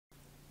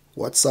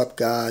What's up,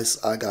 guys?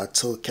 I got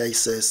two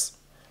cases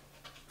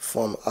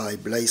from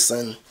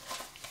iBlazing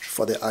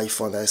for the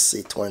iPhone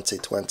SE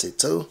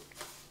 2022.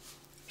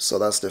 So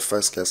that's the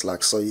first case.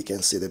 Like so, you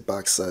can see the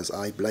back says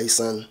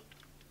iBlazing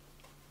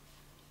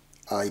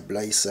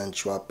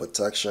drop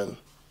protection,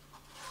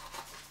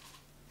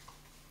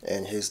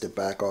 and here's the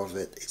back of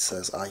it. It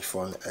says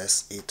iPhone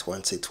SE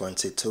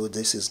 2022.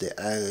 This is the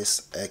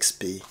Iris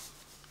SP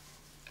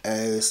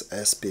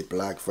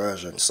black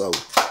version. So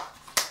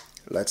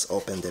let's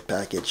open the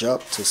package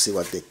up to see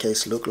what the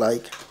case look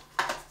like.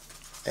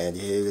 And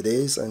here it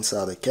is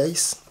inside the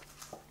case.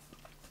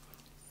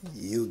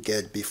 You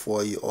get,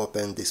 before you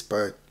open this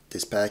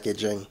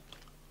packaging,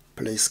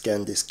 please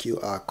scan this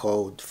QR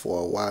code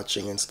for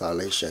watching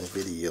installation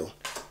video.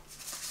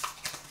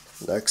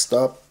 Next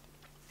up,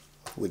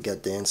 we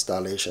get the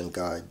installation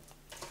guide.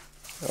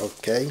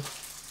 Okay,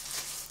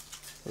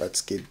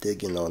 let's keep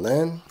digging on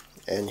in.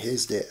 And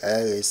here's the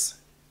Iris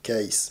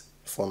case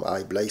from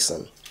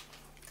iBlazing.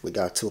 We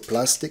got two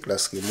plastic.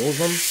 Let's remove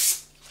them.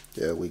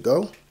 There we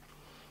go.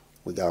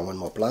 We got one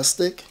more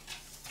plastic,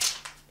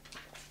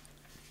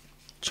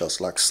 just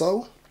like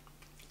so.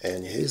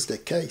 And here's the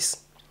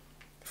case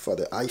for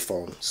the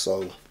iPhone.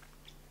 So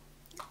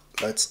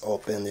let's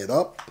open it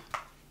up,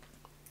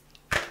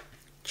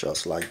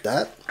 just like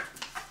that.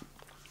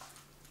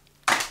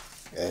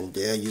 And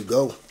there you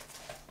go.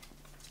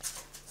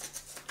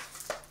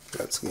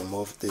 Let's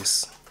remove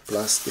this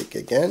plastic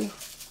again.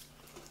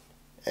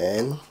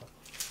 And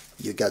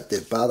you got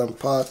the bottom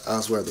part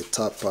as well as the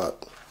top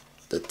part.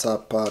 The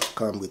top part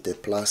comes with the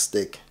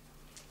plastic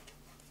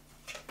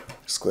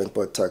screen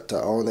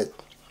protector on it.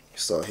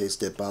 So here's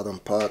the bottom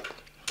part.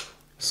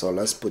 So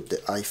let's put the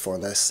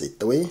iPhone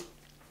SE3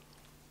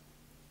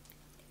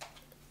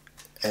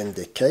 in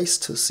the case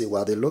to see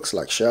what it looks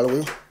like, shall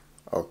we?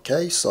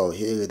 Okay, so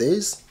here it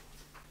is.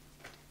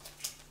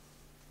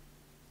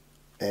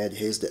 And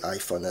here's the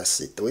iPhone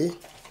SE3.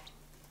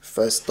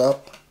 First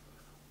up,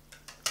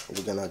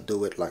 we're gonna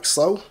do it like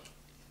so.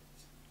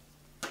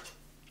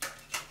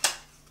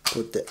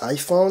 Put the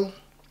iPhone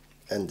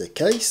in the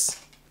case.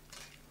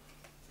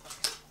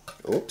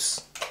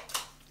 Oops.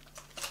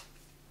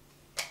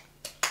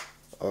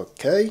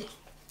 Okay,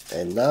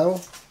 and now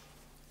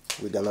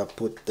we're gonna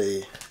put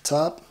the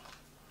top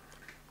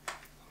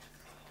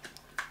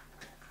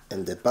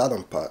and the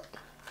bottom part,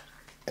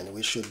 and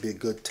we should be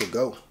good to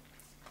go.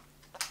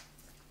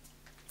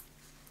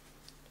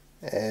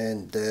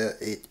 And there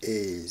it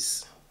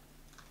is.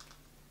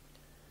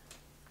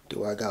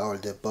 Do I got all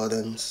the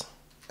buttons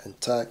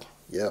intact?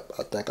 Yep,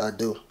 I think I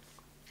do.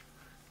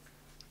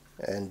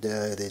 And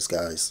there it is,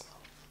 guys.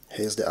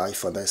 Here's the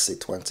iPhone SE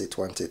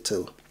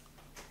 2022.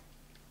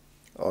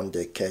 On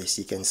the case,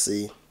 you can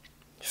see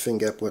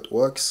fingerprint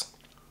works,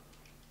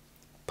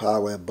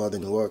 power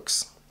button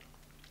works,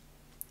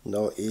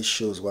 no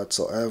issues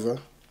whatsoever.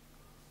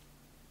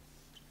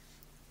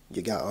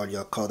 You got all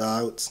your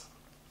cutouts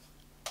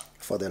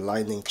for the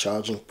lightning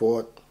charging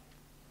port,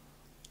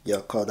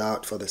 your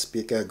cutout for the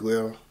speaker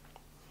grill.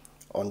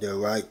 On the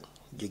right,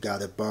 you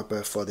got a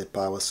bumper for the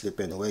power slip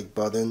and wake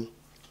button,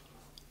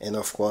 and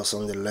of course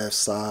on the left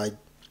side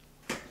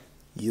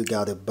you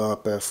got a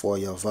bumper for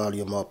your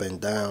volume up and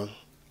down,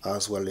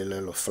 as well as a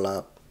little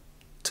flap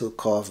to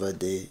cover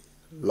the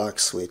lock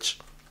switch.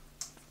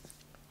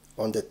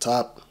 On the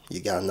top you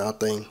got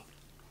nothing.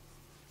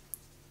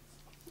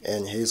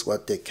 And here's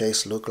what the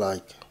case look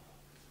like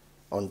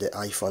on the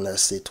iPhone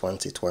SE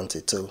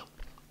 2022.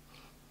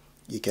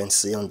 You can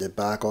see on the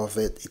back of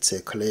it, it's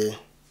a clear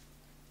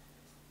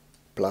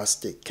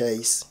plastic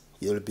case.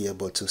 You'll be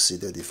able to see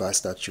the device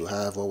that you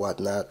have or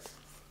whatnot.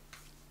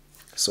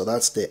 So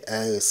that's the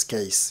Iris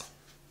case.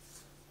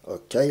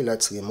 Okay,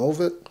 let's remove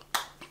it.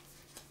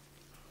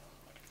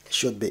 It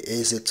should be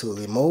easy to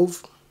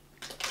remove.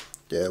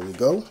 There we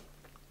go.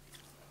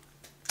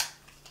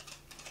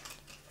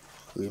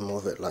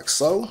 Remove it like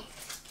so.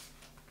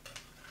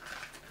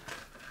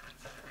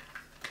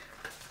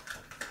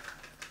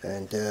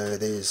 And there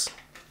it is.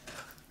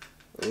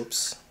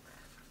 Oops.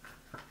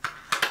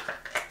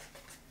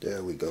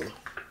 There we go.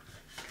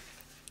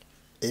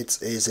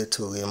 It's easy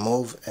to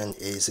remove and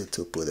easy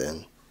to put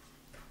in.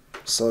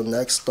 So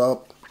next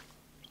up,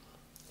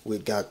 we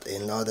got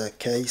another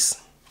case.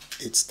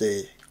 It's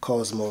the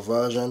Cosmo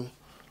version.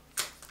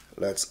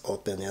 Let's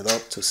open it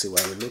up to see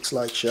what it looks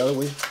like, shall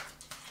we?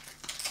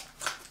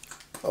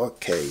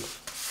 Okay.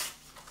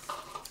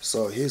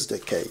 So here's the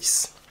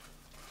case.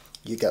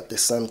 You got the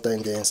same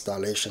thing, the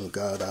installation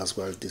guide, as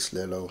well as this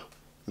little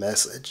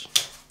message.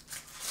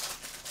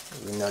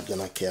 We're not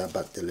gonna care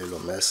about the little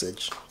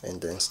message and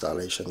the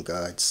installation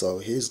guide. So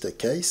here's the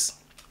case.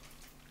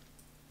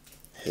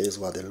 Here's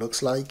what it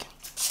looks like.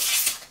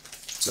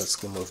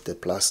 Let's remove the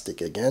plastic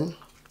again.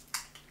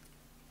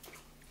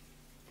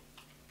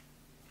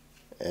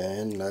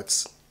 And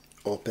let's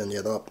open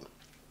it up.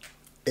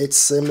 It's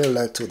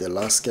similar to the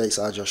last case.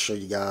 I just show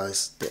you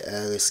guys the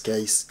Iris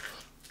case,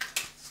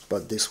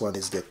 but this one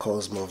is the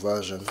Cosmo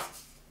version.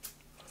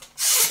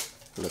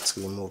 Let's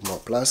remove more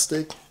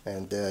plastic,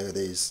 and there it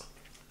is.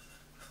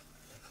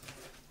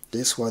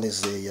 This one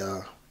is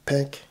a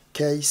pink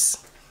case.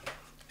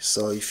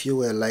 So if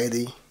you're a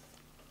lady,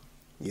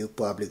 you're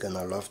probably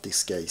gonna love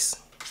this case.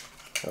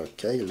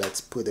 Okay,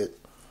 let's put it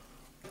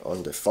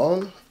on the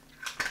phone,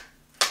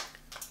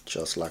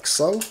 just like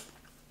so.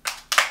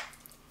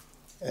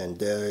 And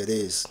there it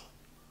is.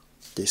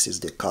 This is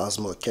the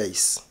Cosmo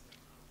case.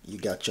 You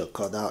got your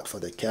cutout for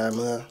the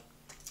camera.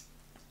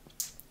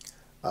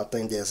 I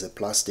think there's a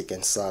plastic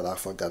inside. I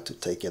forgot to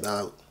take it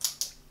out.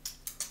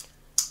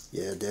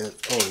 Yeah, there.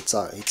 Oh,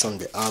 it's on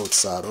the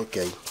outside.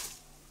 Okay,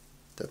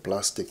 the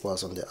plastic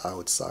was on the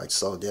outside.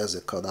 So there's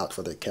a cutout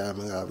for the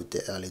camera with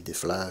the LED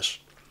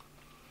flash.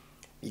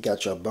 You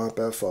got your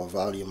bumper for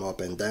volume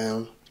up and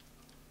down.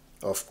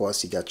 Of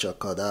course, you got your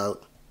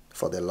cutout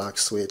for the lock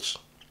switch,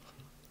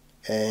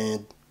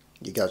 and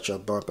you got your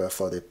bumper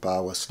for the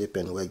power sleep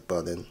and wake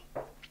button.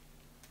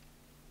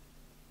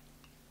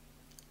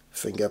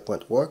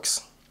 Fingerprint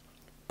works.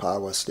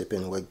 Power sleep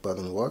and wake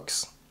button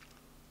works.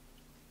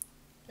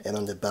 And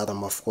on the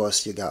bottom, of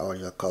course, you got all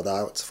your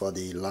cutouts for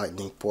the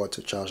lightning port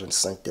to charge and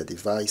sync the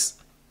device,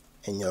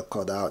 and your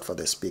cutout for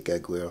the speaker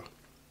grill.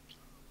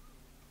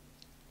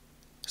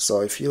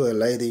 So if you're a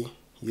lady,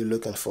 you're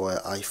looking for an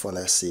iPhone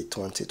SE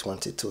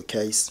 2022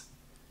 case,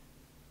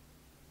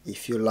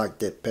 if you like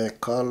the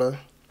pink color,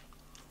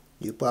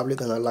 you're probably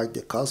gonna like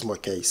the Cosmo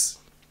case.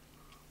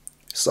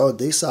 So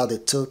these are the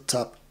two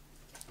top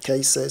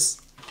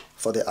cases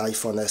for the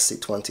iPhone SE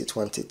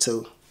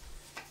 2022.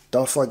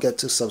 Don't forget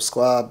to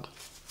subscribe,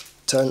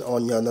 turn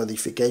on your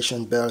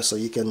notification bell so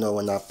you can know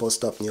when I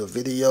post up new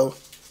video.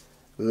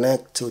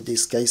 Link to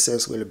these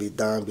cases will be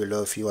down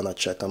below if you wanna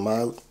check them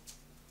out.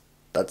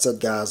 That's it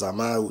guys, I'm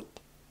out.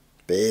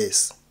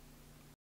 Peace.